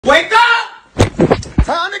Wake up!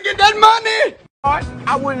 Time to get that money!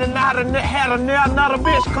 I wouldn't have had another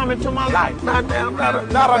bitch come into my life. Not a now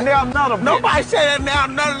bitch. Nobody say that now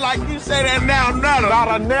nutter like you say that now nutter.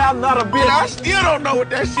 Not a now nutter bitch. I still don't know what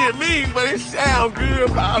that shit means, but it sounds good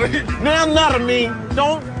about it. Now nutter mean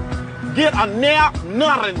don't get a now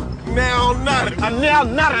nutter. Now nutter. A now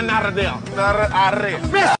nutter out of there. Nutter out of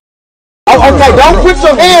there. Okay, don't put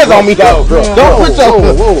your hands on me, though. Don't put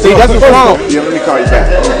your... See, that's what's wrong. Yeah, let me call you back.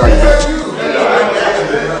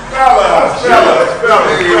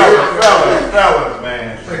 Fellas,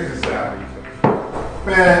 man, check this out.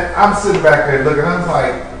 Man, I'm sitting back there looking, I'm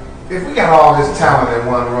like, if we got all this talent in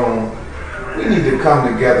one room, we need to come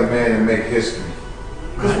together, man, and make history.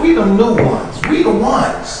 Because we the new ones. We the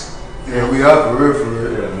ones. Yeah, we are for real,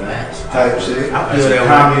 yeah, man. Type shit. I feel that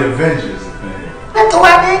Tommy Avengers. Let's go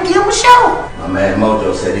out there and give him a show. My man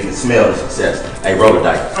Mojo said he can smell the success. Hey, roll the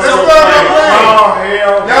dice. Let's go, oh,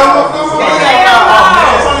 hell.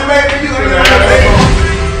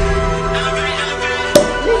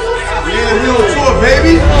 We on tour,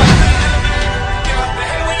 baby.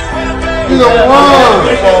 We on one.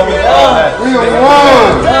 We on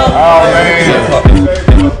one. Oh, man.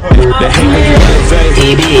 The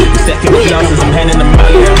hate second classes, I'm handing them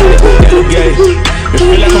out. It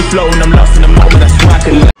feel like I'm floating, I'm lost in the moment. That's why I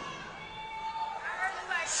can.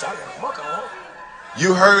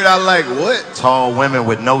 You heard I like what? Tall women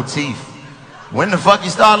with no teeth. When the fuck you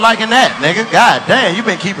start liking that, nigga? God damn, you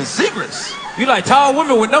been keeping secrets. You like tall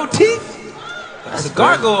women with no teeth? That's a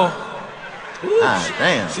gargoyle. Ooh, God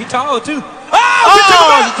damn. She tall too.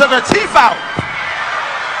 She took her teeth out.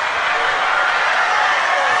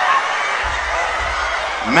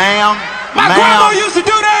 Ma'am. My grandma used to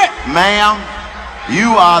do that. Ma'am,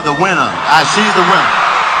 you are the winner. She's the winner.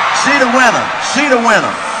 She the winner. She the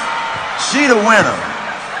winner. She the winner.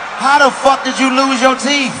 How the fuck did you lose your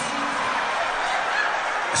teeth?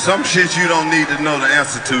 Some shit you don't need to know the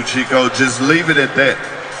answer to, Chico. Just leave it at that.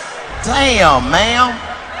 Damn, ma'am.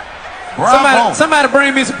 Bravo. Somebody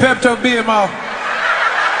bring me some Pepto-Bismol.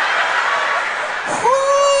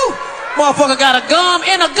 Woo! Motherfucker got a gum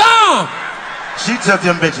in a gum. She took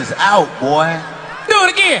them bitches out, boy. Do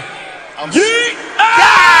it again. God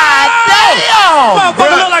damn!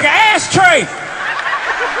 Motherfucker look like an ashtray.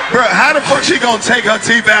 Bro, how the fuck she gonna take her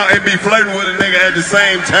teeth out and be flirting with a nigga at the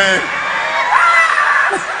same time?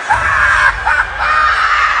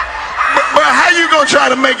 Bro, how you gonna try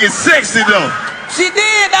to make it sexy though? She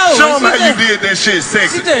did though. Show them how you did that shit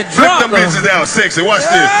sexy. She just Flip dropped them bitches out sexy. Watch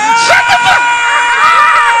this. Shut the fuck.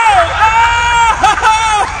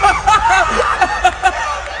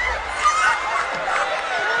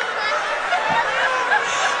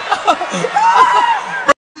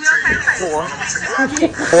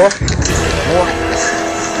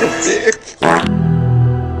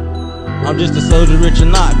 I'm just a soldier, rich or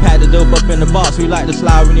not. Pack the dope up in the box. We like to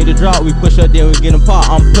slide, we need to drop. We push up there, we get them pop.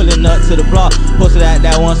 I'm pulling up to the block, posted at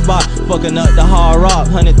that one spot. Fucking up the hard rock,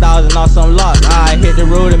 100,000 off some locks. I hit the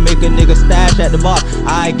road and make a nigga stash at the box.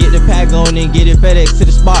 I get the pack on and get it FedEx to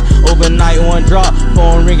the spot. Overnight one drop,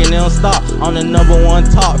 phone ringing, they don't stop. I'm the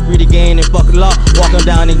 #1 top, free the game and fuck a lot. Walk them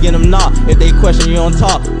down and get them knocked. If they question you on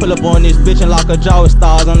top, pull up on this bitch and lock a jaw with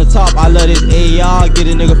stars on the top. I love this AR, get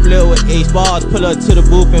a nigga flip with 8 bars. Pull up to the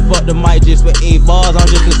booth and fuck the mic just with 8 bars. I'm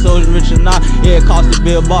just a soldier, rich or not. Yeah, it cost a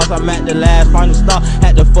bill boss. I'm at the last final stop.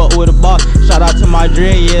 Had to fuck with a boss. Shout out to my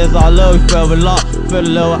dread, yeah, it's all love, we forever locked. Fill a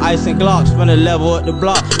little ice and Glocks, finna level up the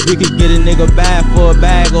block. We could get a nigga bad for a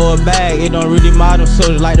bag or a bag. It don't really matter,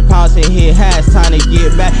 soldiers like the pound say hit hats. Time to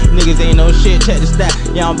get back, niggas ain't no shit, check the stat.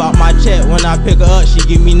 Yeah, I'm about my check, when I pick her up, she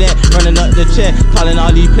give me net. Running up the check, calling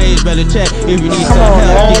all these plays, better check. If you need some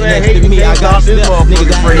help, get next to me, I got step.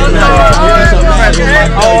 Niggas out here now, trying to some ass with my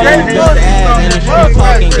phone, don't bust the ass. And if you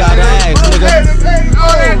talking, gotta ask, nigga.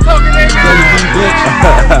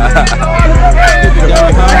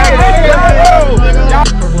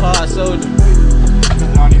 Purple Heart Soldier.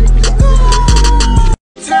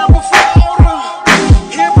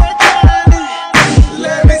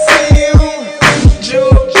 Let me see you,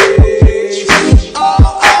 Judy.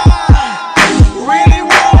 All I really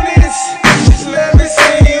want is just let me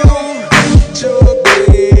see you,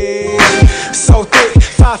 Judy. So thick,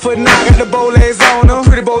 5'9", got the bow legs on her.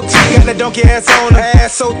 Pretty bow tee, got that donkey ass on her.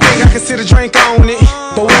 Ass so thick, I can sit a drink on it.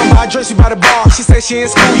 But when I'm by dress, she by the bar. She say she in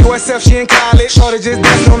school, USF, she in college. Shorty just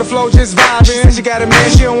dancing on the floor, just vibing. She say she got a man,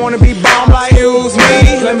 she don't wanna be bomb. Like, excuse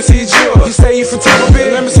me, let me see you. You say you from Tampa,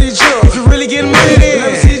 bitch, let me see you. If you really getting money, then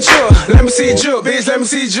let me see you. Let me see you, bitch, let me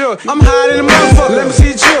see you. I'm higher than a motherfucker, let me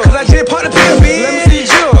see you. Cause I just part the pill, bitch, let me see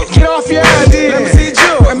you.